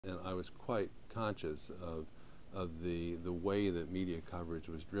and I was quite conscious of the way that media coverage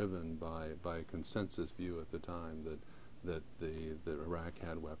was driven by a consensus view at the time that Iraq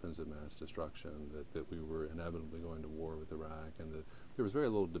had weapons of mass destruction, that we were inevitably going to war with Iraq, and that there was very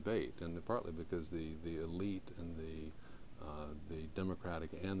little debate, and partly because the elite and the Democratic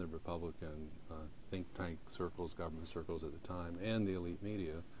and the Republican think tank circles, government circles at the time, and the elite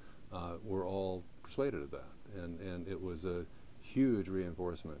media were all persuaded of that, and it was a huge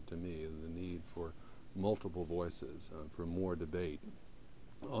reinforcement to me of the need for multiple voices, for more debate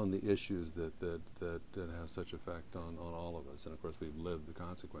on the issues that have such effect on all of us. And of course we've lived the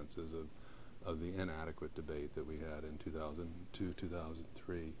consequences of the inadequate debate that we had in 2002,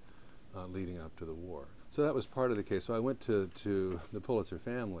 2003, leading up to the war. So that was part of the case. So I went to the Pulitzer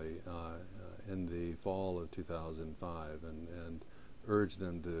family in the fall of 2005 and urged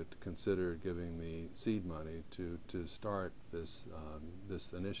them to consider giving me seed money to start this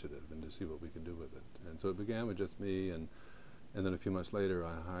initiative and to see what we could do with it. And so it began with just me, and then a few months later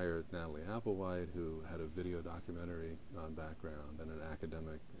I hired Natalie Applewhite, who had a video documentary background and an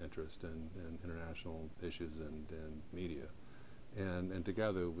academic interest in international issues and media. And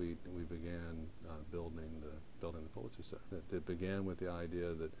together we began building the Pulitzer Center. It began with the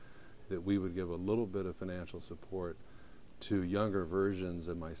idea that we would give a little bit of financial support to younger versions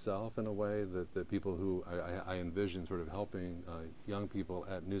of myself, in a way that people who I envisioned sort of helping young people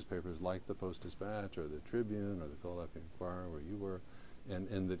at newspapers like the Post-Dispatch or the Tribune or the Philadelphia Inquirer, where you were,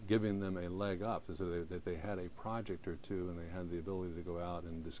 and that giving them a leg up so that they had a project or two and they had the ability to go out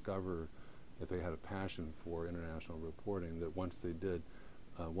and discover, if they had a passion for international reporting, that once they did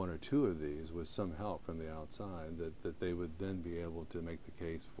one or two of these with some help from the outside, that they would then be able to make the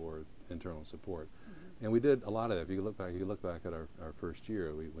case for internal support. Mm-hmm. And we did a lot of that. If you look back at our first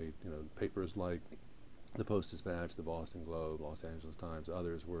year, we papers like the Post-Dispatch, the Boston Globe, Los Angeles Times,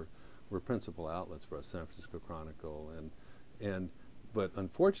 others were principal outlets for us, San Francisco Chronicle, but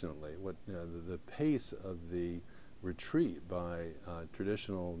unfortunately, the pace of the retreat by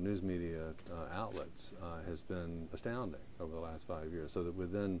traditional news media outlets has been astounding over the last 5 years. So that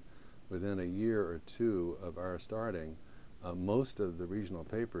within a year or two of our starting, most of the regional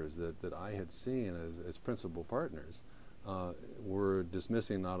papers that I had seen as principal partners were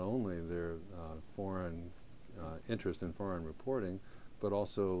dismissing not only their foreign interest in foreign reporting, but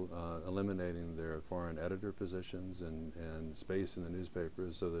also eliminating their foreign editor positions and space in the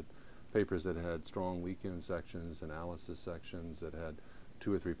newspapers, so that papers that had strong weekend sections, analysis sections, that had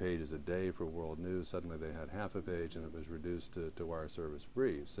 2 or 3 pages a day for world news, suddenly they had half a page, and it was reduced to wire service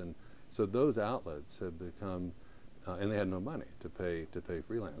briefs. And so those outlets have become, and they had no money to pay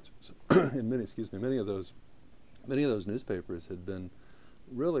freelancers. And many of those newspapers had been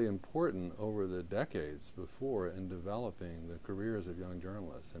really important over the decades before in developing the careers of young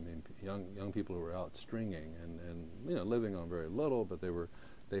journalists. I mean, young people who were out stringing and living on very little, but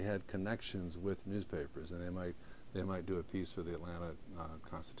they had connections with newspapers, and they might do a piece for the Atlanta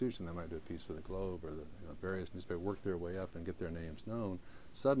Constitution, they might do a piece for the Globe, or the various newspapers, work their way up and get their names known.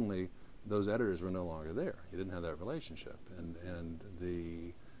 Suddenly, those editors were no longer there. You didn't have that relationship,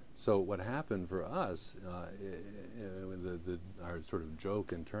 so what happened for us, our sort of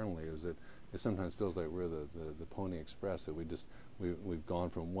joke internally is that it sometimes feels like we're the Pony Express, that we've gone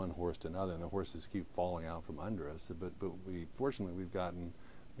from one horse to another, and the horses keep falling out from under us. But fortunately we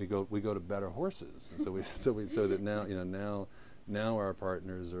go to better horses, and so that now our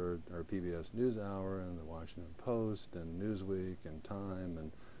partners are PBS NewsHour and the Washington Post and Newsweek and Time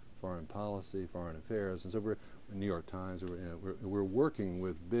and Foreign Policy, Foreign Affairs, and so we're New York Times. We're working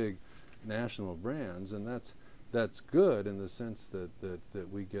with big national brands, and that's good in the sense that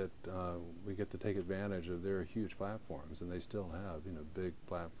we get to take advantage of their huge platforms, and they still have big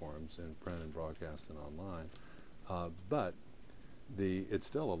platforms in print and broadcast and online, but it's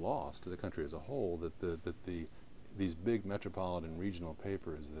still a loss to the country as a whole that these big metropolitan regional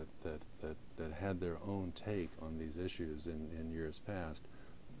papers that had their own take on these issues in years past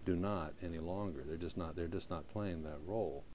do not any longer. They're just not playing that role.